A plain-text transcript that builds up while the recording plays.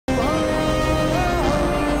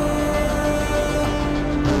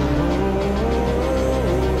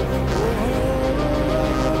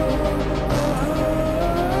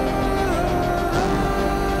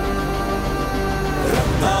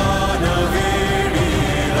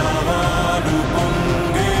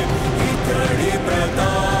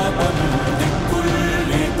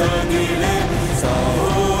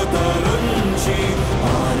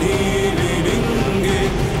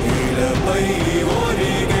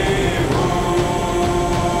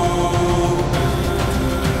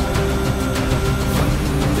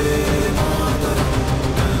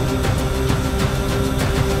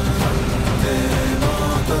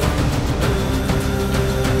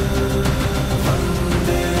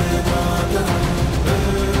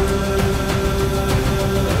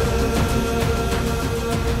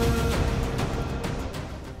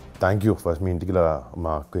Thank you first మీ ఇంటికి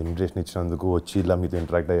మాకు invitation ఇచ్చినందుకు వచ్చి ఇలా మీతో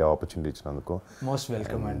ఇంటరాక్ట్ అయ్యే ఆపర్చునిటీ ఇచ్చినందుకు. మోస్ట్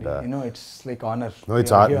వెల్కమ్ అండి. It's like honor. No,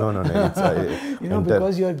 it's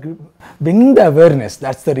because you are bringing the awareness.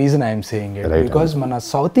 That's the reason I am saying it. Right, because మన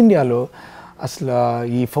సౌత్ ఇండియాలో అసలు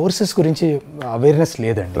ఈ ఫోర్సెస్ గురించి అవేర్నెస్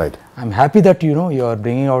లేదండి. Right. I'm happy that you are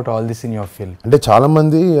bringing out all this in your film. అంటే చాలా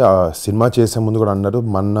మంది cinema చేసే ముందు కూడా అన్నారు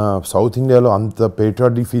మన సౌత్ ఇండియాలో అంత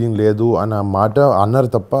పేట్రియాటిక్ ఫీలింగ్ లేదు అన్న మాట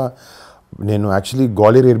అన్నారు తప్ప, నేను యాక్చువల్లీ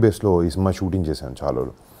గ్వాలియర్ ఎయిర్ బేస్లో ఈ సినిమా షూటింగ్ చేశాను చాలా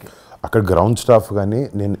రోజులు. అక్కడ గ్రౌండ్ స్టాఫ్ కానీ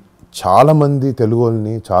నేను చాలామంది తెలుగు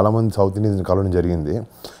వాళ్ళని చాలామంది సౌత్ ఇండియన్స్ కలవడం జరిగింది.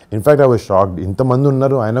 ఇన్ఫ్యాక్ట్ ఐ వాజ్ షాక్డ్, ఇంతమంది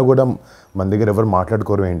ఉన్నారు అయినా కూడా మన దగ్గర ఎవరు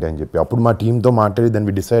మాట్లాడుకోరు ఏంటి అని చెప్పి. అప్పుడు మా టీంతో మాట్లాడి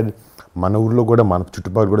దాన్ని డిసైడ్ మన ఊర్లో కూడా మన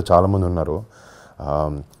చుట్టుపక్కల కూడా చాలామంది ఉన్నారు,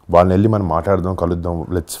 వాళ్ళని వెళ్ళి మనం మాట్లాడదాం కలుద్దాం,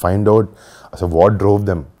 లెట్స్ ఫైండ్ అవుట్ అసలు వాట్ డ్రోవ్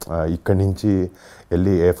దెమ్ ఇక్కడి నుంచి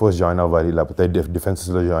వెళ్ళి ఎయిర్ ఫోర్స్ జాయిన్ అవ్వాలి లేకపోతే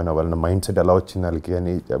డిఫెన్సెస్లో జాయిన్ అవ్వాలి అన్న మైండ్ సెట్ ఎలా వచ్చింది వాళ్ళకి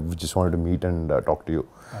అని just wanted to meet and talk to you.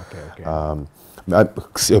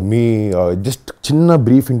 Me just చిన్న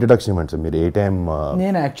బ్రీఫ్ ఇంట్రడక్షన్ ఇవ్వండి సార్. మీరు ఏ టైం?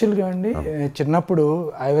 నేను యాక్చువల్గా అండి చిన్నప్పుడు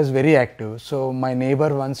I was very active. So my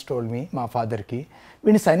neighbour once told me, మా ఫాదర్కి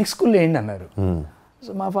వీడిని సైనిక్ స్కూల్లో ఏంటి అన్నారు.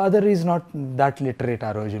 సో మా father is not that literate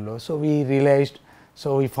ఆ రోజుల్లో. So we realised, so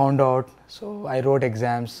we found out, so I wrote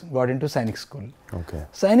exams, got into Sainik school. Okay.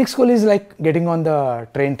 Sainik school is like getting on the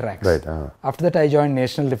train tracks. Right. After that I joined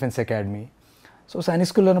National Defence Academy. So Sainik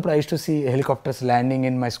school I used to see helicopters landing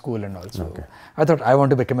in my school and also. Okay. I thought I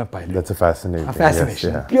want to become a pilot. That's a fascinating. A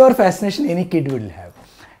fascination. Yes, yeah. Pure fascination any kid will have.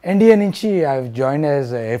 NDA nunchi I've joined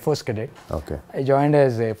as a Air Force cadet. Okay. I joined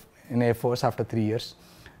as in Air Force after 3 years.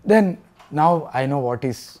 Then now I know what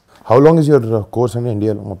is. How long is your course in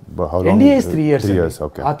India? How long? India is 3 years. 3 years,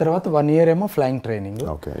 okay. ఆ తర్వాత 1 year ఏమో flying training.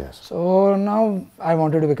 Okay, yes. So now I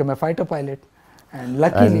wanted to become a fighter pilot, and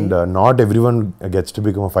luckily. And not everyone gets to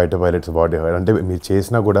become a fighter pilot. So what? అంటే మీరు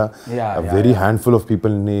చేసినా కూడా very handful of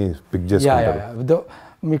people ని pick చేసుకుంటారు.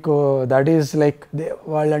 మీకు that is like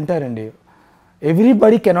వాళ్ళు అంటారండి,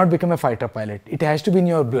 everybody cannot become a fighter pilot. It has to be in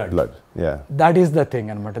your blood. Yeah. That is the thing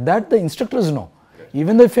అన్నమాట. That the instructors know.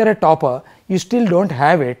 Even though if you are a topper, you still don't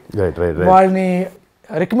have it. Right. వాళ్ళని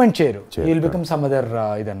recommend చేయరు. You will become some other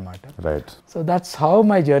ఇదన్నమాట. Right. So that's how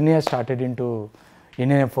my journey has started into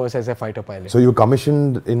Indian Air Force as a fighter pilot. So you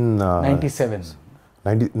commissioned in 97.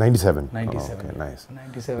 97. 97. Oh, okay, nice.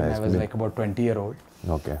 97. Nice. I was like about 20-year-old.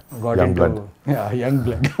 Okay. Got young into, blood. Yeah, young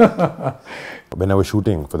blood. When I was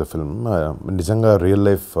shooting for the film, నిజంగా real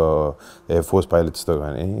life air force పైలట్స్తో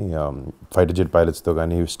కానీ fighter jet పైలట్స్తో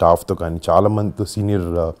కానీ స్టాఫ్తో కానీ చాలామందితో senior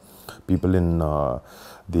people in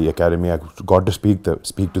the academy I got to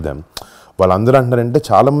speak to them. వాళ్ళందరూ అంటున్నారంటే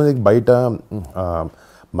చాలామందికి బయట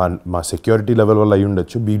మా security level వల్ల అయ్యి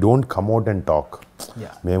ఉండొచ్చు, we don't come out and talk.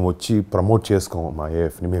 మేము వచ్చి ప్రమోట్ చేసుకోము మా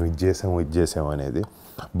ఏఎఫ్ని, మేము ఇది చేసాము అనేది.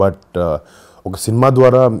 బట్ ఒక సినిమా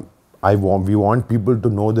ద్వారా we want people to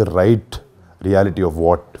know the right reality of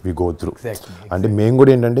what we go through. అంటే మేము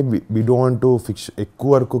కూడా ఏంటంటే we don't want to fix ఎక్కువ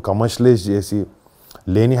వరకు కమర్షియలైజ్ చేసి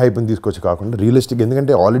లేని హైప్ని తీసుకొచ్చి కాకుండా రియలిస్టిక్,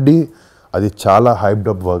 ఎందుకంటే ఆల్రెడీ అది చాలా హైప్డ్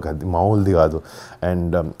అప్ వర్క్, అది మామూలుది కాదు.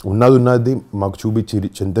 అండ్ ఉన్నది మాకు చూపించి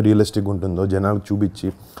ఎంత రియలిస్టిక్ ఉంటుందో జనాలకు చూపించి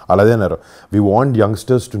అలాగే అన్నారు. We want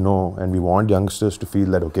youngsters to know and we want youngsters to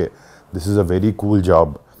feel that okay this is a very cool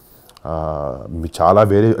job. మీరు చాలా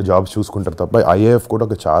వేరే జాబ్స్ చూసుకుంటారు తప్ప ఐఏఎఫ్ కూడా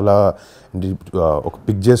ఒక చాలా ఒక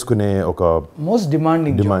పిక్ చేసుకునే ఒక most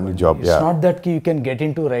demanding job. It's not that you can get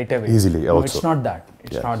into right away. Easily also. It's not that.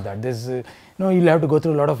 Not that. There's you'll have to go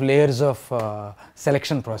through a lot of layers of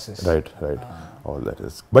selection process. Right. All that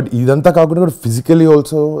is. But ఇదంతా కాకుండా కూడా physically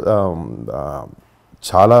also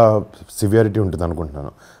చాలా severity ఉంటుంది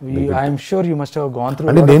అనుకుంటున్నాను. I'm sure you must have gone through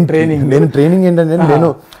అంటే training. నేను training ఏంటంటే నేను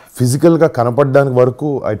ఫిజికల్గా కనపడడానికి వరకు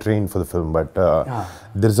I train for the film, but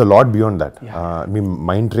there is a lot beyond that. Me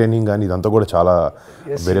mind training కానీ ఇదంతా కూడా చాలా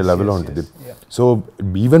వేరే లెవెల్లో ఉంటుంది. So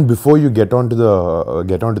even before you get on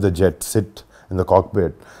to the jet, SIT in the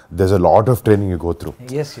cockpit, there's a lot of training you go through.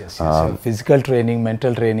 Yes. Physical training,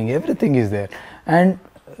 mental training, everything is there. And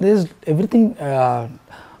there's everything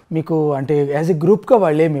మీకు అంటే as a గ్రూప్గా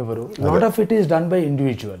వాళ్ళు ఏమి ఇవ్వరు. Lot of it is done by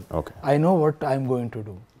individual. I know what I'm going to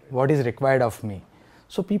do, what is required of me.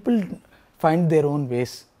 So people find their own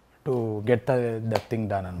ways to get that thing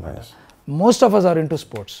done అనమాట. Most of us are into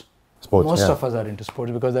sports. Most of us are into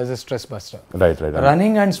sports because there's a stress buster. Right.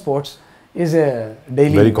 Running and sports is a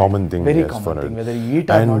daily very common thing. Very common thing, whether you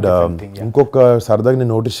eat or not, different thing. ఇంకొక సరదాగా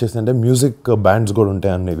నేను notice చేసిందంటే music bands కూడా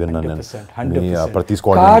ఉంటాయని విన్నాను నేను. 100%. ప్రతి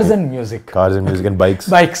squad cars and music and bikes.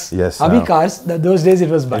 Yes. Abhi cars, those days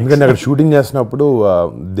it was bikes. ఎందుకంటే అక్కడ షూటింగ్ చేసినప్పుడు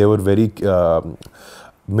they were very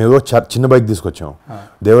మేము చిన్న బైక్ తీసుకొచ్చాం.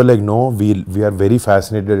 దేవర్ like no we are very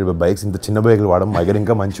fascinated bikes, ఇంత చిన్న బైక్లు వాడడం మా దగ్గర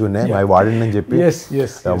ఇంకా మంచిగా ఉన్నాయి, అవి వాడండి అని చెప్పి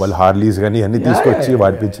వాళ్ళు హార్లీస్ కానీ అన్ని తీసుకొచ్చి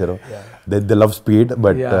వాడిపించారు. They love speed.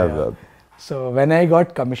 But so when I got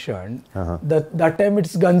commissioned, that time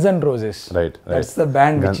it's Guns N' Roses. Right. That's the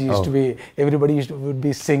band which used to be, everybody would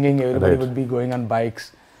be singing, everybody would be going on bikes.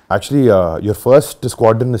 Actually, your first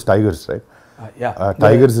squadron is Tigers, right?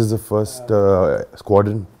 Tigers is the first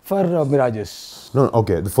squadron for Mirages. No,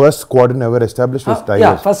 okay. The first squadron ever established was Tigers.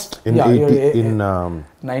 Yeah, first in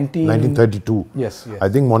 1932. Yes. I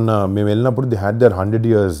think monna మేము వెళ్ళినప్పుడు they had their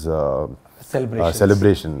 100 years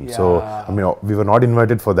celebration. Yeah. So I mean we were not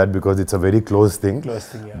invited for that because it's a very close thing.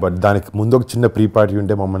 But దానికి ముందు ఒక చిన్న pre party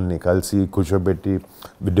ఉంటే మమ్మల్ని కలిసి కూర్చోబెట్టి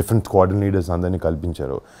డిఫరెంట్ స్క్వాడ్రన్ లీడర్స్ అందరినీ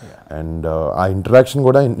కల్పించారు. అండ్ ఆ ఇంటరాక్షన్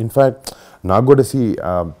కూడా ఇన్ఫ్యాక్ట్ నాకు కూడా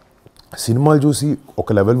సినిమాలు చూసి ఒక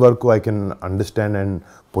లెవెల్ వరకు I can understand and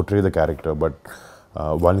portray the character. But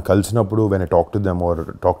వాళ్ళని కలిసినప్పుడు when I talk to them or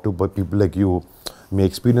talk to people like you, me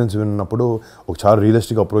experience విన్నప్పుడు ఒక చాలా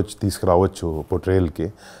రియలిస్టిక్ అప్రోచ్ తీసుకురావచ్చు పోర్ట్రేయల్కి.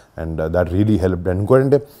 And that really help. And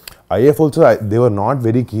ఇంకోటంటే if also they were not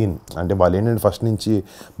very keen. అంటే వాళ్ళు ఏంటంటే first నుంచి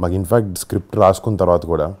మాకు ఇన్ఫ్యాక్ట్ స్క్రిప్ట్ రాసుకున్న తర్వాత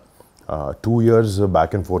కూడా 2 years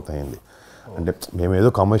బ్యాక్ అండ్ ఫోర్త్ అయింది. అంటే మేము ఏదో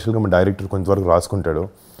కమర్షియల్గా మా డైరెక్టర్ కొంతవరకు రాసుకుంటాడు,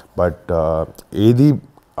 బట్ ఏది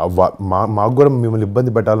మాకు కూడా మిమ్మల్ని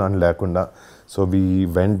ఇబ్బంది పెట్టాలని లేకుండా, so we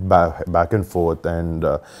went back and fourth and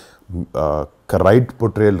right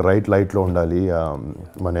portrayal right లైట్లో ఉండాలి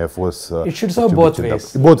మన ఎఫోర్స్.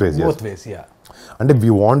 బోత్ వేస్ అంటే we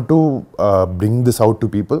want to bring this out to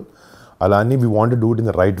people, అలా అని we want to do it in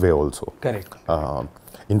the right way also.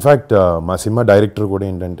 In fact మా cinema director కూడా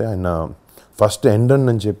ఏంటంటే ఆయన ఫస్ట్ ఎండన్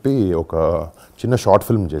అని చెప్పి ఒక చిన్న షార్ట్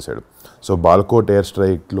ఫిల్మ్ చేశాడు. సో బాల్కోట్ ఎయిర్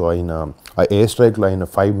స్ట్రైక్లో అయిన ఆ ఎయిర్ స్ట్రైక్లో అయిన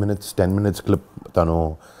 5 minutes 10 minutes క్లిప్ తను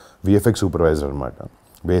విఎఫ్ఎక్స్ సూపర్వైజర్ అనమాట.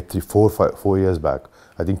 4 years బ్యాక్,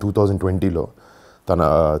 ఐ థింక్ 2020లో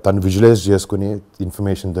తను విజువలైజ్ చేసుకుని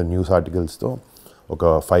ఇన్ఫర్మేషన్తో న్యూస్ ఆర్టికల్స్తో ఒక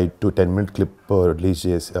 5 to 10 minute క్లిప్ రిలీజ్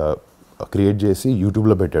చేసి క్రియేట్ చేసి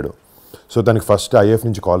యూట్యూబ్లో పెట్టాడు. సో తనకి ఫస్ట్ ఐఎఫ్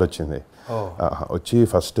నుంచి కాల్ వచ్చింది. వచ్చి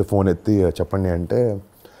ఫస్ట్ ఫోన్ ఎత్తి చెప్పండి అంటే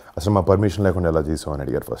అసలు మా పర్మిషన్ లేకుండా ఎలా తీసాం అని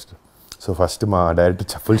అడిగారు ఫస్ట్. సో ఫస్ట్ మా డైరెక్టర్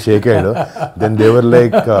ఫుల్ షేక్ అయ్యాడు. దెన్ దేవర్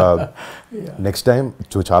లైక్ నెక్స్ట్ టైం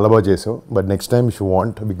చాలా బాగా చేసావు, but next time if you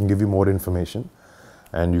want we can give you more information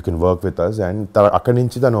and you can work with us. And అక్కడి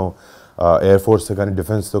నుంచి తను ఎయిర్ ఫోర్స్తో కానీ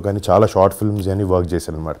డిఫెన్స్తో కానీ చాలా షార్ట్ ఫిల్మ్స్ అని వర్క్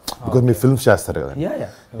చేశారు అనమాట. బికాజ్ మీరు ఫిల్మ్స్ చేస్తారు కదా.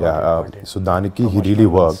 సో దానికి హీ రియలీ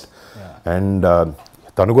వర్క్. అండ్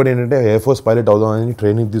తను కూడా ఏంటంటే ఎయిర్ ఫోర్స్ పైలట్ అవుదామని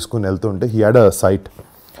ట్రైనింగ్ తీసుకుని వెళ్తుంటే he had a site,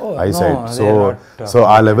 eyesight. So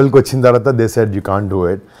ఆ లెవెల్కి వచ్చిన తర్వాత they said you can't do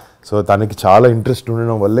it. So తనకి చాలా ఇంట్రెస్ట్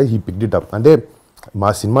ఉండడం వల్లే హీ పిక్డ్ ఇట్ అప్. అంటే మా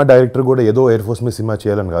సినిమా డైరెక్టర్ కూడా ఏదో ఎయిర్ ఫోర్స్ మీద సినిమా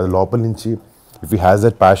చేయాలని కాదు, లోపల నుంచి if he has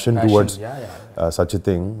that passion towards such a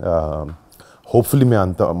thing, hopefully మేము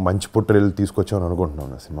అంత మంచి పోర్ట్రేయల్ తీసుకొచ్చామని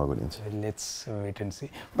అనుకుంటున్నాను సినిమా గురించి. Let's wait and see.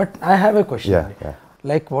 But I have a question. Yeah.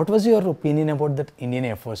 Like, what was your opinion about that Indian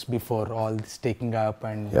Air Force before all this taking up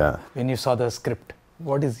and when you saw the script?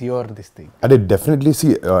 What is your this thing? అదే definitely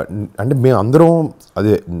అంటే మేము అందరం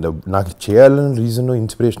అదే నాకు చేయాలని reason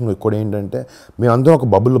inspiration కూడా ఏంటంటే మేము అందరం ఒక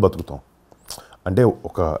బబుల్లో బతుకుతాం. అంటే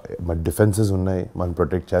ఒక మన డిఫెన్సెస్ ఉన్నాయి, మనం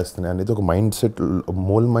ప్రొటెక్ట్ చేస్తున్నాయి అనేది ఒక మైండ్ సెట్,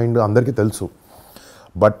 మోల్ మైండ్ అందరికీ తెలుసు.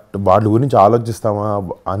 బట్ వాళ్ళ గురించి ఆలోచిస్తామా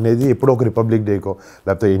అనేది ఎప్పుడో ఒక రిపబ్లిక్ డేకో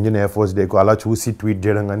లేకపోతే ఇండియన్ ఎయిర్ ఫోర్స్ డేకో అలా చూసి ట్వీట్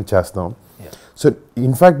చేయడం కానీ చేస్తాం. సో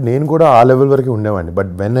ఇన్ఫ్యాక్ట్ నేను కూడా ఆ లెవెల్ వరకు ఉండేవాడిని.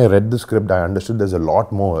 But when I read the script I understood there's a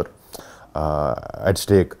lot more at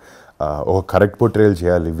stake. ఒక కరెక్ట్ పోర్ట్రేయల్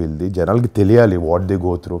చేయాలి, వీళ్ళది జనాలకి తెలియాలి వాట్ దే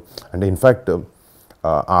గో త్రూ. అంటే ఇన్ఫ్యాక్ట్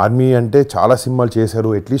ఆర్మీ అంటే చాలా సినిమాలు చేశారు,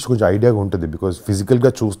 అట్లీస్ట్ కొంచెం ఐడియాగా ఉంటుంది బికాజ్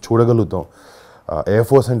ఫిజికల్గా చూడగలుగుతాం. ఎయిర్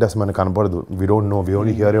ఫోర్స్ అంటే అసలు మనకు కనపడదు. We don't know, we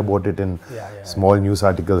only hear about it in small news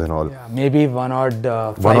articles and all. Maybe one or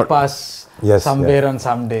five somewhere on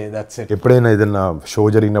some day, that's it. ఎప్పుడైనా ఏదైనా షో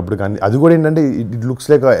జరిగినప్పుడు కానీ అది కూడా ఏంటంటే it looks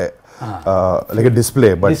like like a display,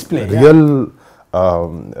 but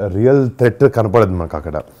real threat కనపడదు మనకు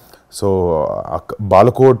అక్కడ. సో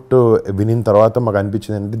బాలకోట్ వినిన తర్వాత మాకు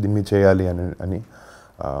అనిపించింది అంటే దీన్ని చేయాలి అని.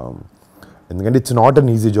 ఎందుకంటే it's not an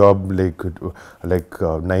easy job. Like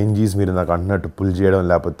 9Gs మీరు నాకు అంటున్నట్టు పుల్ చేయడం,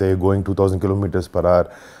 లేకపోతే గోయింగ్ 2000 km/h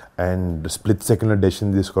అండ్ స్ప్లిట్ సెకండ్లో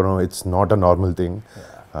డెసిషన్ తీసుకోవడం, it's not a normal thing.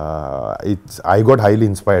 I got highly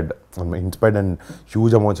inspired and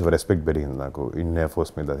huge amounts of respect పెరిగింది నాకు ఇండియన్ ఎయిర్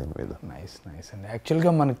ఫోర్స్ మీద, దీని మీద. నైస్ అండ్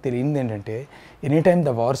యాక్చువల్గా మనకు తెలియంది ఏంటంటే any time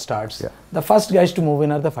the war starts the first guys to move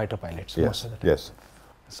in are the fighter pilots. Yes.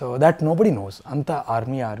 So that nobody knows. Anta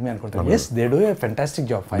army అనుకుంటారు. Yes, they do a fantastic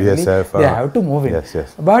job. Finally, they have to move in.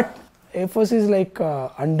 Yes. But Air Force is like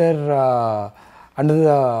under the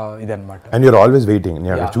ఇదన్నమాట. And you're always waiting.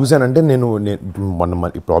 నేను చూసానంటే నేను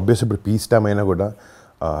ఇప్పుడు obvious ఇప్పుడు peace time అయినా కూడా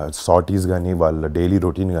sorties కానీ వాళ్ళ డైలీ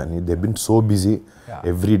రొటీన్ కానీ they been so busy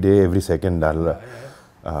every day every second అలా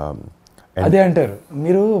అదే అంటారు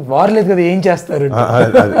మీరు వార్ లేదు కదా ఏం చేస్తారు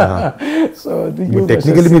సో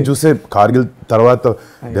టెక్నికలీ మీరు చూస్తే కార్గిల్ తర్వాత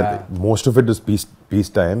most of it is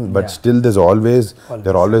piece time but still there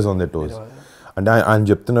always on the toes అంటే ఆయన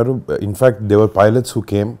చెప్తున్నారు in fact they were pilots who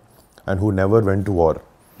came and who never went to war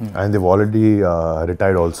and Dev already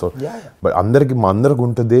retired also but అందరికి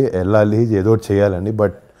ఉంటుంది వెళ్ళాలి ఏదో చేయాలని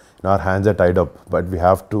but our hands are tied up but we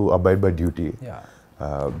have to abide by duty.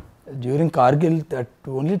 During Kargil, that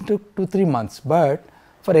only took 2-3 months, but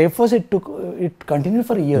for Air Force it continued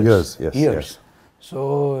for years. Yes. So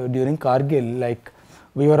during Kargil, like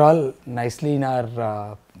we were all nicely in our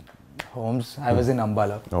homes. I was in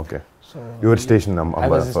Ambala. Okay. So you were stationed in Ambala.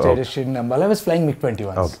 I was stationed in Ambala. I was flying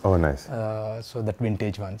MiG-21s. Okay. Oh, nice. So that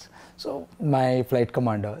vintage ones. So my flight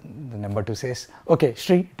commander, the number 2 says, "Okay,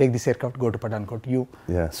 Sri, take this aircraft, go to Pathankot. You."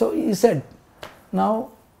 Yeah. So he said, "Now."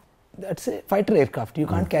 That's a fighter aircraft. You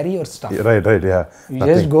can't carry your stuff. Right, yeah. You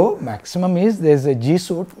just go. Maximum is there's a G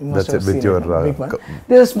suit. You must have seen it, big one.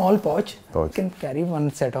 There's a small pouch. You can carry one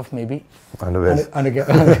set of maybe underwear.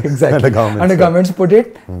 Exactly. Undergarments. Put it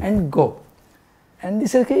and go. And they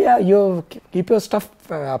said, okay, yeah, you keep your stuff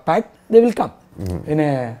packed. They will come in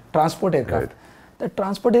a transport aircraft. Right. The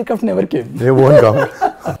transport aircraft never came. They won't come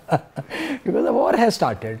because the war has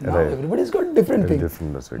started. Now everybody's got different things.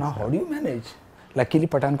 Now how do you manage? Luckily,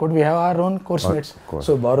 Pathankot, we have our own course mates.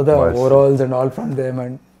 So borrow the overalls and all from them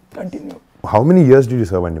and continue. How many years did you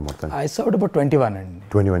serve in Motan? I served about 21. And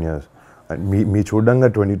 21 years. Me chudanga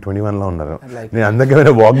 21 la unnaru. Nenu andake when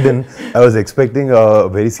I walked in, I was expecting a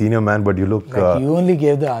very senior man, but you look. You only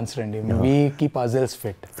gave the answer, and we keep ourselves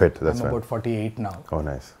fit. That's I'm about 48 now. Oh,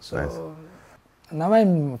 nice. So now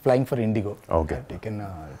I'm flying for Indigo. Okay. I've taken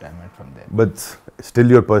retirement from there. But still,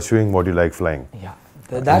 you're pursuing what you like flying. Yeah.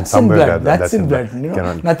 That's in blood. That's in blood. You know,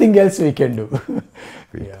 nothing else we can do.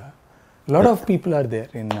 Yeah. lot of people are there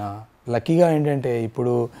in లక్కీగా ఏంటంటే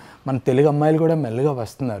ఇప్పుడు మన తెలుగు అమ్మాయిలు కూడా మెల్లగా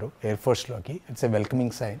వస్తున్నారు air ఫోర్స్లోకి. It's a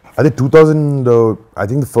welcoming sign. అదే 2000 I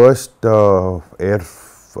think the first air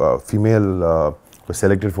female was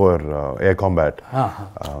selected for air combat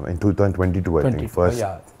in 2022 I think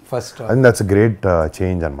first I think that's a great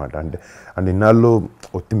change anamata and innallo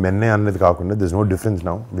otti menne annadi kaakunda there's no difference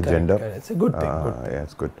now with gender. It's a good thing. Yeah,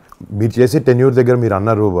 it's good. మీరు చేసే tenure దగ్గర మీరు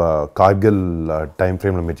అన్నారు Kargil time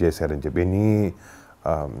ఫ్రేమ్లో మీరు చేశారని చెప్పి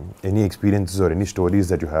any experiences or any stories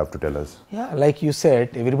that you have to tell us? Yeah, like you said,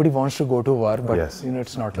 everybody wants to go to war, but yes. You know,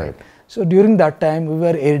 it's not right. So during that time we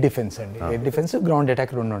were air defense and air defense, ground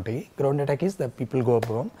attack rendu untayi. Ground attack is the people go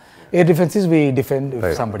home. Air defense is we defend if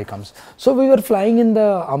somebody comes. So we were flying in the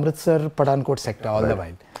Amritsar Pathankot sector all the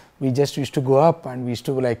while. We just used to go up and we used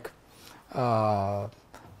to like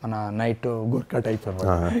on a night Gurkha type of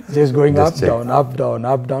just going just up, check. Down, up, down,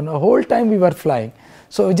 up, down. The whole time we were flying.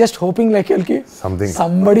 So just hoping like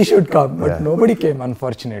somebody should come, but nobody came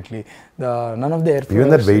unfortunately. None of the air force. Even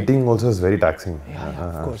that waiting also is very taxing. Yeah,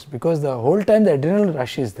 of course, because the whole time the adrenaline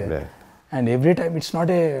rush is there, and every time it's not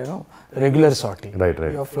a regular sortie. Right.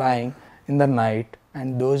 You're flying in the night,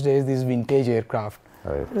 and those days these vintage aircraft,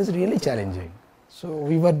 it was really challenging. So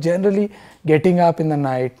we were generally getting up in the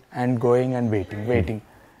night and going and waiting.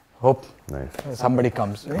 Hope somebody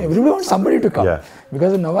comes. Everybody wants somebody to come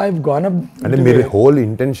because now I've gone up. And then your whole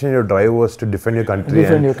intention, your drive was to defend your country.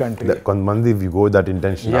 Defend your country. Konmandi, if you go with that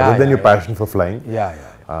intention, other than your passion for flying.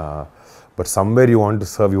 But somewhere you want to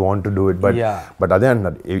serve, you want to do it. But other than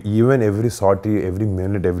that, even every sortie, every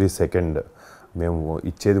minute, every second, మేము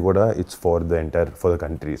ఇచ్చేది కూడా it's for the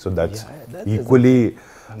country. So that's equally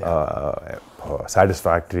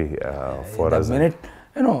satisfactory for us. The minute,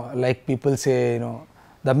 like people say,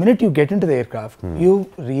 the minute you get into the aircraft, you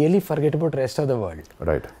really forget about rest of the world.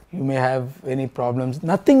 Right. You may have any problems.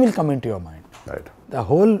 Nothing will come into your mind. Right. The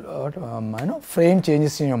whole frame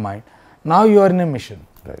changes in your mind. Now you are in a mission.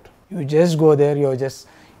 Right. You just go there. You're just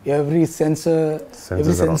every sensor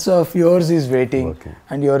of yours is waiting,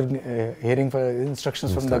 and you're hearing for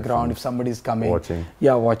instructions from the ground. If somebody is coming,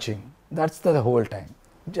 watching. That's the whole time.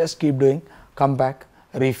 Just keep doing. Come back,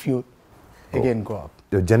 refuel, again go up.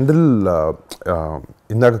 General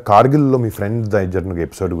ఇందాక కార్గిల్లో మీ friend జరిగిన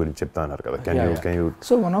episode గురించి చెప్తా అన్నారు కదా. Can you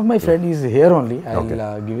So one of my friend is here only.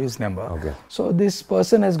 I'll give his number. So this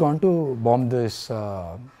person has gone to bomb this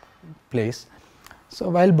place. So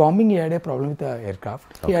while bombing he had a problem with the aircraft.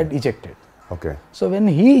 He had ejected. So when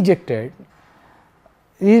he ejected,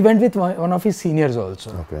 he went with one of his seniors also.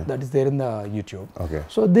 That is there in the YouTube.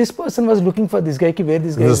 So this person was looking for this guy. Where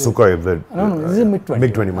this guy is? This is Sukhoi. No, this is a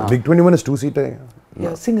MiG-21. MiG-21 is 2-seater.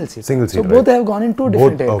 Yeah, single seater. Single seater. So both have gone in two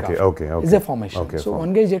different aircraft. Okay. It's a formation. Okay, so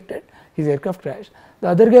one guy ejected, his aircraft crashed. The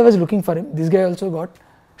other guy was looking for him. This guy also got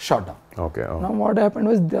shot down. Okay. Oh. Now what happened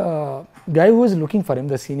was the guy who was looking for him,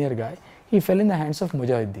 the senior guy, he fell in the hands of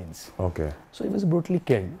Mujahiddeens. Okay. So he was brutally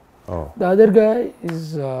killed. Oh. The other guy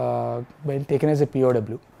is been taken as a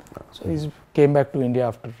POW. So he came back to India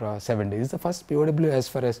after 7 days. It's the first POW as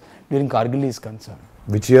far as during Kargil is concerned.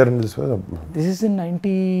 Which year in this was? This is in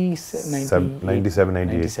 97,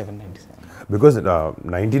 97. Because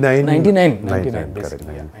 99. 99. Correct.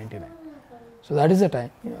 Basically, yeah, 99. So that is the time.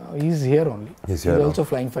 He's here only. He's also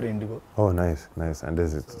flying for Indigo. Oh, nice. And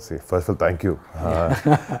this is, see, first of all, thank you.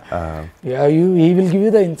 Yeah, he will give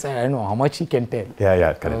you the insight. I know how much he can tell.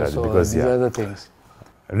 Yeah, correct. So because these are the things.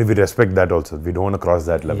 And we respect that also. We don't want to cross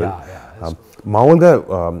that level.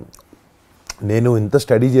 Yeah. నేను ఇంత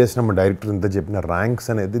study చేసిన మా director ఇంత చెప్పిన ranks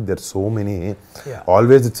అనేది there so many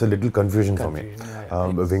always it's little confusion for me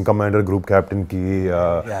wing commander group captain కి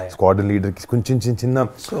squadron leader కి కొంచెం చిన్న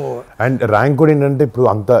అండ్ ర్యాంక్ కూడా ఏంటంటే ఇప్పుడు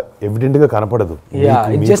అంత ఎవిడెంట్ గా కనపడదు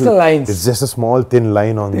it's just a small thin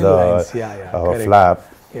line on the flop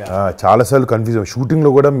చాలాసార్లు కన్ఫ్యూజ్ షూటింగ్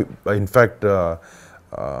లో కూడా ఇన్ఫ్యాక్ట్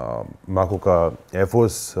మాకు ఒక ఎయిర్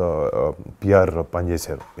ఫోర్స్ పిఆర్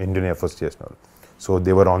పనిచేశారు ఇండియన్ ఎయిర్ ఫోర్స్ చేసిన వాళ్ళు so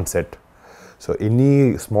they were on set so any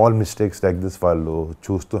small mistakes like this వాళ్ళు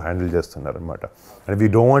చూస్తూ హ్యాండిల్ చేస్తున్నారు అనమాట and we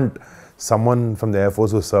don't want someone from the Air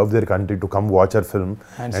Force who served their country to come watch our film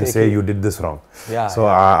and say you did this wrong. So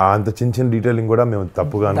ant chin detailing kuda mem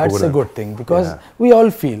tappuga anukona. That's a good thing because we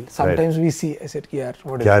all feel sometimes we see I said yaar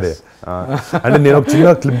what is this and nenu ok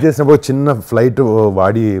chinna clip chesinappudu chinna flight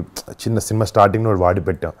vaadi chinna cinema starting no vaadi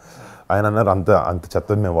pettam ఆయన అన్నారు అంత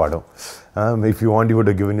చెత్తది మేము వాడాం if you want you would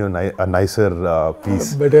given you a nicer piece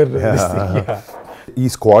better ఈ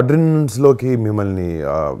స్క్వాడ్రన్స్లోకి మిమ్మల్ని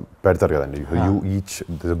పెడతారు కదండి you each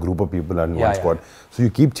group of people and one squad so you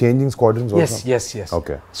keep changing squadrons yes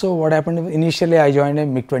okay so what happened initially I joined a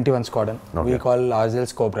MiG-21 squadron we call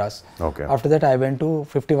ourselves Cobras after that I went to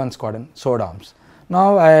 51 squadron sword arms now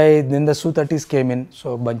then the Su-30s came in so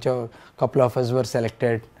couple of us were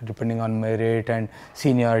selected depending on merit and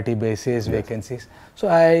seniority basis vacancies so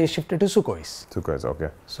I shifted to Sukhois okay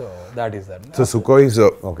so that is that so Sukhois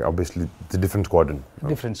okay obviously it's a different squadron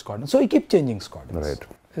so you keep changing squadrons right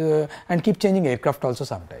and keep changing aircraft also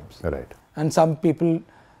sometimes right and some people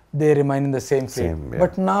they remain in the same fleet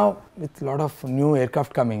but now with a lot of new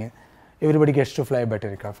aircraft coming in everybody gets to fly better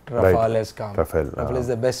aircraft. Rafale has come. Rafale is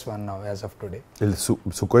the best one now as of today.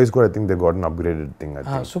 Sukhoi is good. I think they got an upgraded thing. I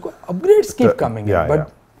think. Upgrades keep coming in, but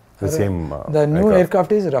the same. The new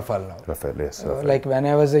aircraft is Rafale now. Rafale, yes. Like when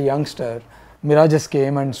I was a youngster, Mirages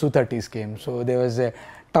came and Su-30s came. So there was a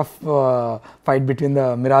tough fight between the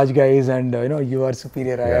Mirage guys and you are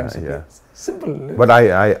superior, I am superior. Simple. But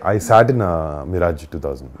I sat in a Mirage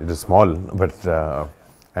 2000. It was small, but.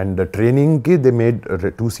 And the training ki they made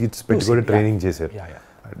 2 seats petti kuda training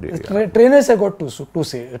chesaru trainers have got two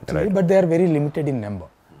seats but they are very limited in number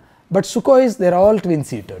but Sukhois they are all twin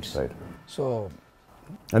seaters right so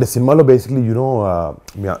and cinema lo basically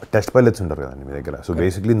test pilots untaru kadandi mee daggara so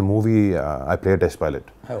basically in the movie I play a test pilot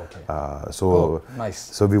nice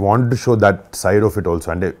so we wanted to show that side of it also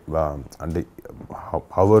and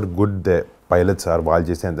however good the pilots are while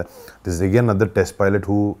chese and this is again another test pilot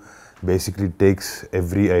who basically takes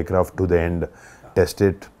every aircraft to the end, test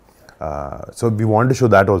it. So we want to show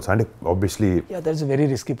that also, and obviously. Yeah, that's a very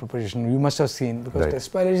risky proposition. You must have seen because test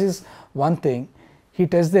pilot is one thing. He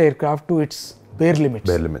tests the aircraft to its bare limits.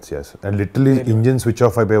 Bare limits, yes. And literally, engine switch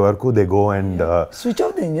off by worku, they go and switch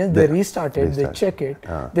off the engine. They restart it. They check it.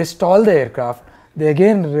 They stall the aircraft. They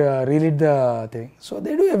again relit the thing. So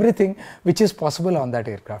they do everything which is possible on that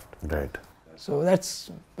aircraft. Right. So that's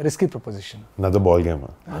a risky proposition. Another ball game.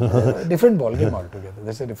 Different ball game altogether.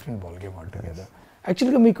 That's a different ball game altogether.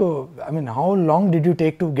 Actually, Miko, I mean, how long did you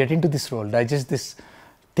take to get into this role? Digest this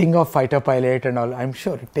thing of fighter pilot and all. I'm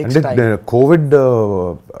sure it takes time. COVID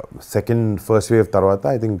first wave tarvata,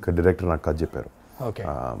 I think director నాకు కథ చెప్పారు. Okay.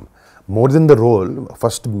 More than the role,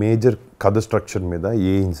 first major కథ structure మీద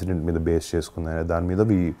ఏ incident మీద base చేసుకున్నారో దాని మీద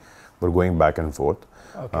we were going back and forth.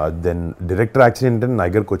 Then director actually ఏంటంటే నా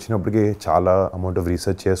దగ్గరకు వచ్చినప్పటికీ చాలా అమౌంట్ ఆఫ్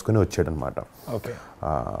రీసెర్చ్ చేసుకుని వచ్చాడు అనమాట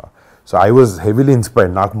so I was heavily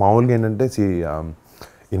inspired నాకు మామూలుగా ఏంటంటే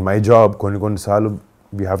ఇన్ మై జాబ్ కొన్నిసార్లు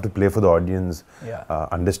we have to play for the audience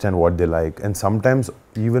understand what they like and sometimes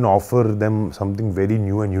even offer them something very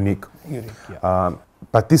new and unique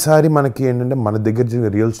ప్రతిసారి మనకి ఏంటంటే మన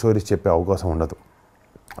దగ్గర రియల్ స్టోరీస్ చెప్పే అవకాశం ఉండదు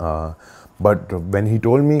but when he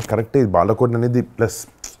told me correct Balakot అనేది ప్లస్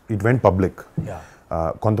ఇట్ వెంట్ పబ్లిక్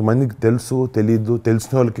కొంతమందికి తెలుసు తెలీదు,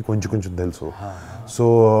 తెలిసిన వాళ్ళకి కొంచెం కొంచెం తెలుసు. సో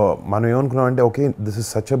మనం ఏమనుకున్నాం అంటే okay this is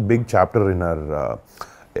such a big chapter in our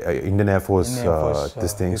Indian air force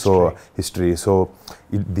this thing, so history. So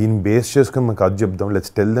దీన్ని బేస్ చేసుకొని మనకు అది చెప్దాం,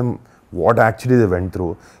 let's tell them what actually they went through.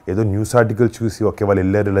 ఏదో న్యూస్ ఆర్టికల్ చూసి ఓకే వాళ్ళు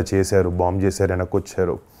వెళ్ళారు, ఇలా చేశారు, బాంబ్ చేశారు, వెనక్కి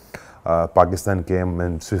వచ్చారు, పాకిస్తాన్కి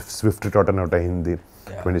స్విఫ్ట్ టోటన్ అవుట్ అయింది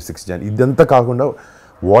 26 Jan. ఇదంతా కాకుండా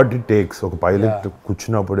వాట్ ఇట్ టేక్స్, ఒక పైలట్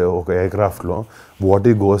కూర్చున్నప్పుడు ఒక ఎయిర్క్రాఫ్ట్లో వాట్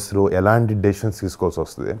ఇట్ గోస్ త్రూ, ఎలాంటి డెసిషన్స్ తీసుకోవాల్సి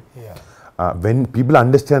వస్తుంది. వెన్ పీపుల్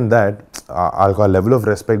అండర్స్టాండ్ దాట్, ఆ లెవెల్ ఆఫ్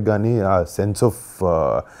రెస్పెక్ట్ కానీ ఆ సెన్స్ ఆఫ్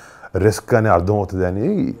రిస్క్ కానీ అర్థమవుతుంది అని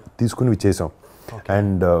తీసుకుని చేసాం.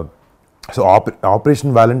 అండ్ సో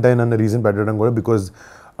ఆపరేషన్ వ్యాలంటైన్ అన్న రీజన్ పెట్టడం కూడా బికాజ్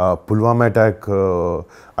పుల్వామా అటాక్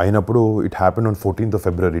అయినప్పుడు it happen on 14th of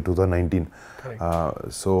February 2019.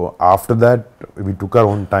 So after that we took our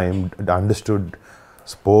own time, understood,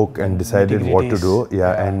 spoke and decided what to do.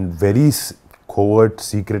 And very covert,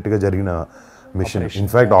 secret గా జరిగిన machine.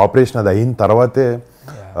 In fact operation అది అయిన తర్వాతే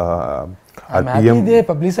I'm happy they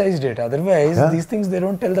publicized it, otherwise these things they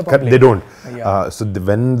don't tell the public. They don't. So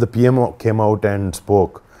when the PM came out and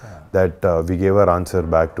spoke that we gave our answer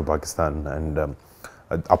back to Pakistan, and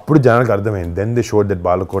appudu janaku ardhamaindi. Then they showed that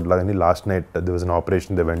Balakot lagani last night there was an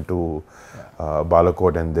operation, they went to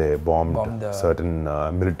Balakot and they bombed certain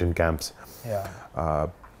militant camps.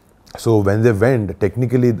 So when they went,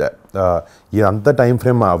 technically ఇదంతా time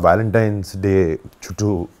frame Valentine's day చుట్టూ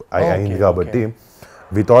అయింది కాబట్టి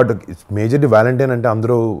we thought it's majorly Valentine అంటే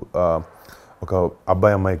అందరూ ఒక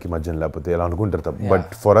అబ్బాయి అమ్మాయికి మధ్యన లేకపోతే ఇలా అనుకుంటారు తప్ప. But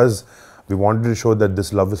for us we wanted to show that this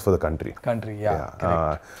love is for the country.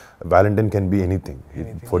 Valentine can be anything.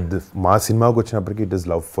 For this మా సినిమాకి వచ్చినప్పటికీ it is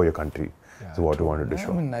love for your country. So what we wanted to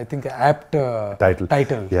show. I mean, I think apt title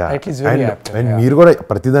is very apt. And మీరు కూడా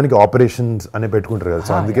ప్రతిదానికి operations అనే పెట్టుకుంటారు కదా.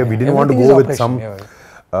 So అందుకే we didn't want to go with some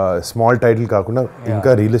small title కాకుండా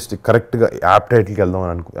ఇంకా realistic కరెక్ట్గా యాప్ టైటిల్కి వెళ్దాం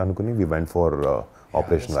అనుకుని we went for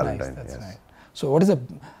Operation Valentine. So what is the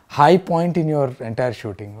high point in your entire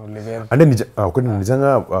shooting? అంటే ఒకటి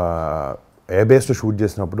నిజంగా ఎయిర్ బేస్లో షూట్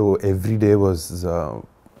చేసినప్పుడు ఎవ్రీ డే వాజ్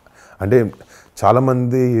అంటే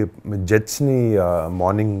చాలామంది జెట్స్ని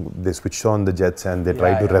morning they switch on the jets and they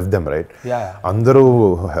try to rev them right. అందరూ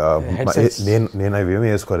నేను అవి ఏమీ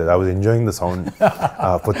వేసుకోలేదు. I was enjoying the sound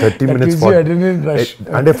for 30 minutes.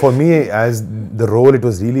 అంటే for me as the role it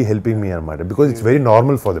was really helping me అనమాట, because it's very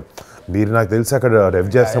normal for them. మీరు నాకు తెలిసి అక్కడ రెవ్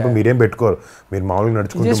చేస్తున్నప్పుడు మీరేం పెట్టుకోరు, మీరు మామూలుగా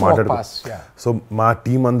నడుచుకుంటూ మాట్లాడుకోరు. సో మా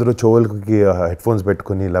టీం అందరూ చెవులకి హెడ్ ఫోన్స్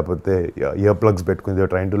పెట్టుకుని లేకపోతే ఇయర్ ప్లగ్స్ పెట్టుకుని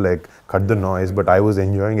train to like cut the noise, but I was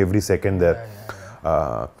enjoying every second there.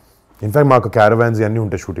 In fact మాకు క్యారవాన్స్ అన్నీ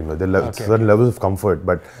ఉంటాయి షూటింగ్లో, certain levels of comfort,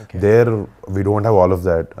 but there we don't have all of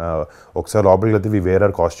that. ఒకసారి లోపలికి వెళ్తే we were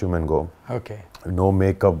hour costume and go, no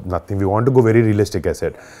makeup, nothing. We want to go very realistic I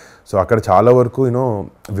said. So అక్కడ చాలా వరకు you know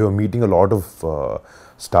we were meeting a lot of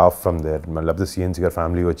staff from there. లేకపోతే CNC గారు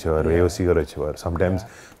family వచ్చేవారు, AOC గారు వచ్చేవారు. Sometimes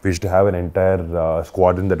we used to have an entire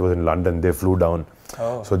squadron that was in London. They flew down.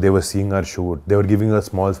 So they were seeing our shoot. They were giving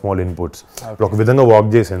us small inputs. ఒక విధంగా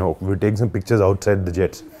walk చేసాను. We take some pictures outside the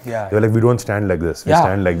jets. They were like, we don't stand like this. We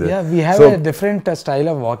stand like this. We have a different style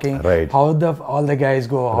of walking. Right. How all the guys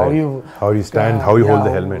go. How you stand. How you hold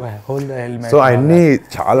the helmet. Hold the helmet. So అన్ని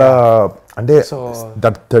చాలా అంటే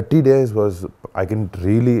that 30 days was, I can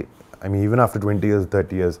really, I mean, even after 20 years,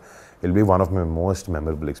 30 years, it'll be one of my most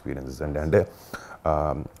memorable experiences. And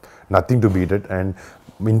nothing to beat it. And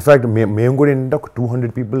in fact, మేము కూడా ఏంటంటే ఒక 200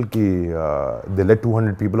 peopleకి they let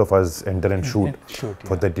 200 people of us enter and shoot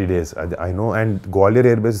for 30 days. I know. And Gwalior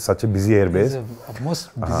Air Base is such a busy air base. Most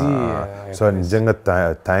busy. So నిజంగా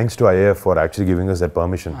thanks to IAF for actually giving us that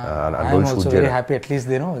permission. I'm also very happy. At least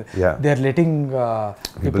they know they are letting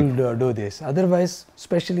people do this. Otherwise,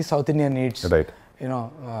 especially South India needs. Right.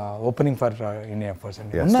 Opening for India Force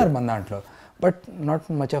unnar man dantlo, but not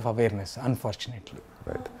much of awareness, unfortunately.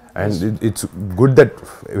 Right. And it's good that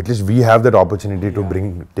at least we have that opportunity to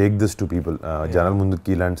take this to people. Janal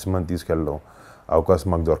munduki ilanti cinema తీసుకెళ్ళడం అవకాశం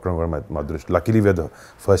మాకు దొరకడం కూడా మా దృష్టి. Luckily we are the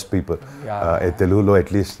first people తెలుగులో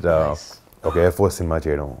at least ఒక air force cinema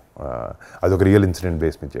చేయడం, అదొక రియల్ ఇన్సిడెంట్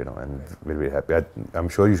బేస్ మీద చేయడం. And will be happy.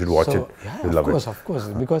 I'm sure you should watch it. You love it. Of course,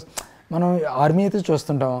 because మనం ఆర్మీ అయితే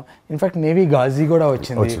చూస్తుంటాం. ఇన్ఫాక్ట్ నేవీ గాజీ కూడా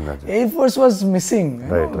వచ్చింది. Air force was missing.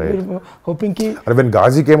 Hoping కి when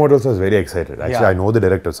Ghazi came out also I was very excited. Actually I know the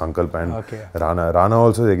director Sankalp and Rana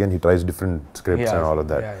also again he tries different scripts and all of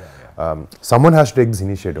that. Someone has to take this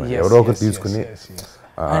initiative. ఎవరో ఒకరు తీసుకుని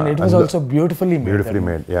and it was also beautifully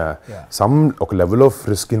made. Some ఒక level of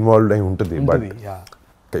risk involved అయి ఉంటుంది, but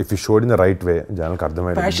if you showed in the right way జనాలకు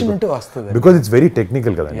అర్థమైంది. Because it's very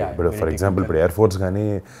technical కదండి. But for example ఇప్పుడు ఎయిర్ ఫోర్స్ కానీ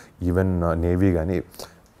ఈవెన్ నేవీ కానీ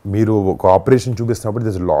మీరు ఒక operation చూపిస్తున్నప్పుడు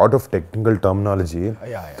there's a lot of technical terminology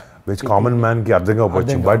which common man కి అర్థం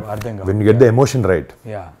కావచ్చు, but when you get the emotion right,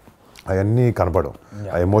 అవన్నీ కనపడవు.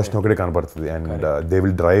 ఆ ఎమోషన్ ఒకటే కనపడుతుంది, and they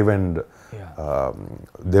will drive and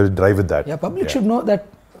they will drive with that. Public should know that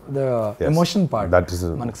the emotion part. That is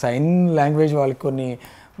మనకి sign language వాళ్ళకి కొన్ని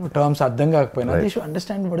టర్మ్స్ అర్థం కాకపోయినా they should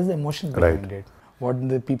understand what is the emotion behind it, what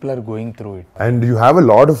the people are going through it. And you have a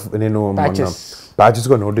lot of patches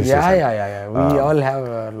got noticed. We all have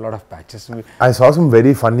a lot of patches. I saw some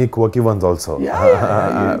very funny quirky ones also.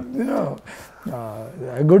 You know,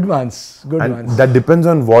 good ones. That depends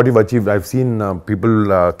on what you've achieved. I've seen people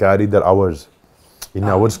carry their hours in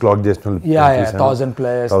hours clock just 1,000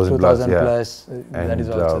 plus, 2,000 plus, that is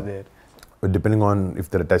also there. Depending on if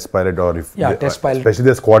they're a test pilot or if test pilot, especially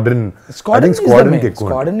the squadron. I think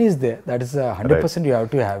squadron is there. That is 100% you have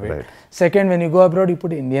to have it. Second, when you go abroad, you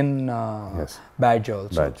put Indian badge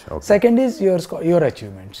also. Second is your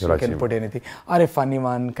achievements. You can put anything, or a funny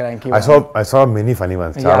one, cranky one. I saw many funny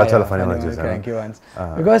ones. Chala funny ones, cranky ones.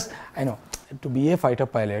 Because I know, to be a fighter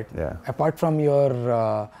pilot, apart from your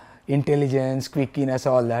intelligence, quickiness,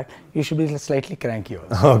 all that, you should be slightly cranky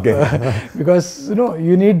also. Okay. Because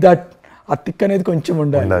you need that. ఆ thick అనేది కొంచెం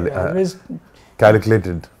ఉండాలి.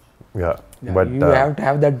 Calculated. But you have to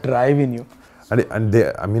have that drive in you. And they,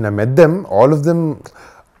 I mean, I met them, all of them,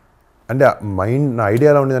 అంటే mind నా idea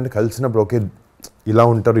ఎలా ఉండేదంటే కలిసినప్పుడు okay ఇలా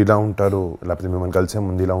ఉంటారు లేకపోతే మిమ్మల్ని కలిసే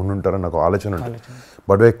ముందు ఇలా ఉండుంటారు నాకు ఆలోచన ఉంటుంది.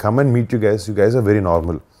 But I come and meet you guys are very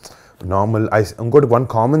normal. ఇంకోటి one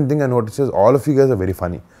common thing I notice all of you guys are very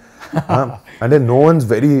funny. అంటే no once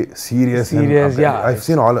very serious. I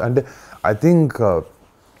seen all, అంటే I think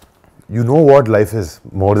you know what life is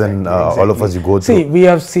more than all of us you go through. See, we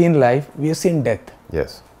have seen life, we have seen death. Yes.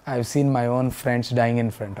 I've seen my own friends dying in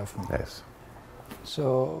front of me. Yes. So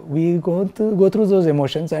we go through those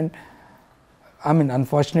emotions, and I mean,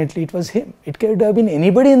 unfortunately it was him. It could have been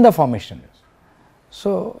anybody in the formation.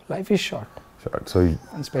 So life is short. So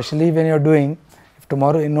especially when you're doing, if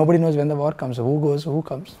tomorrow nobody knows when the war comes, who goes, who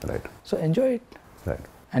comes. Right. So enjoy it. Right.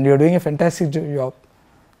 And you're doing a fantastic job.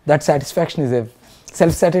 That satisfaction is there.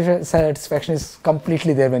 Self-satisfaction is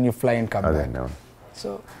completely there when you fly and come back. So,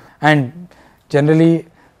 and generally,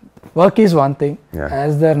 work is one thing.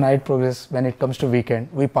 As the night progresses, when it comes to weekend,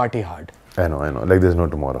 we party hard. I know. Like there's no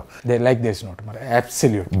tomorrow. There's no tomorrow.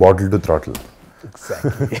 Absolutely. Bottle to throttle.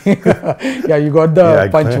 Exactly. You got the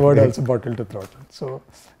punch word also, bottle to throttle. So,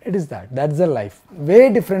 it is that. That's the life. Way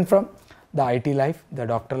different from the IT life, the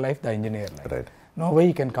doctor life, the engineer life. Right. No way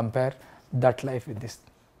you can compare that life with this.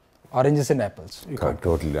 Oranges and apples. You can't.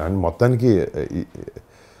 Totally. And మొత్తానికి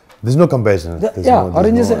there's no comparison.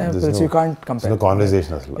 Oranges and apples you can't compare. There's no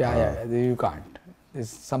conversation అసలు. You can't.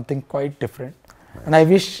 There's something quite different. And I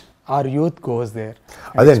wish our youth goes there.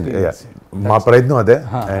 అదే మా ప్రయత్నం అదే.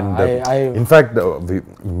 And in fact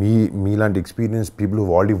మీలాంటి experience people who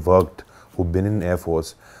already worked, who been in air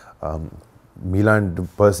force, మీలాంటి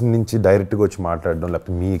person నుంచి డైరెక్ట్గా వచ్చి మాట్లాడడం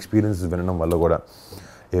లేకపోతే మీ ఎక్స్పీరియన్సెస్ వినడం వల్ల కూడా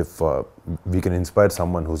if we can inspire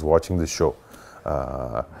someone who's watching this show,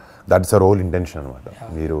 that's our whole intention anamata.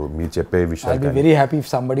 Meeru cheppe vishayalu, I'll be very happy if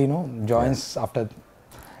somebody joins after.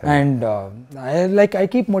 And I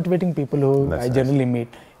keep motivating people who I generally meet,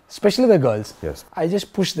 especially the girls. I just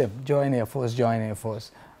push them, join Air Force,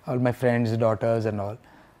 all my friends, daughters and all,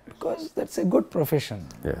 because that's a good profession.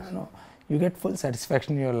 You get full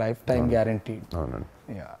satisfaction in your lifetime, guaranteed.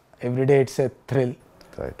 Every day it's a thrill.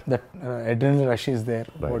 Right. That adrenaline rush is there,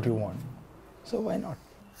 what you want. So why not?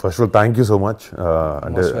 First of all, thank you so much.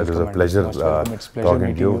 And it was a pleasure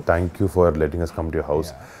talking to you. Thank you for letting us come to your house.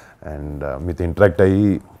 And meeto interact ayi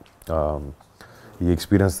ee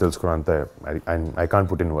experience telusukunnanta I can't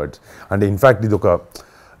put in words. And in fact idoka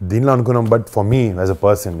దీనిలో అనుకున్నాం, but for me as a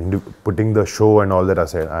person putting the show and all that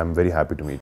aside, I am very happy to meet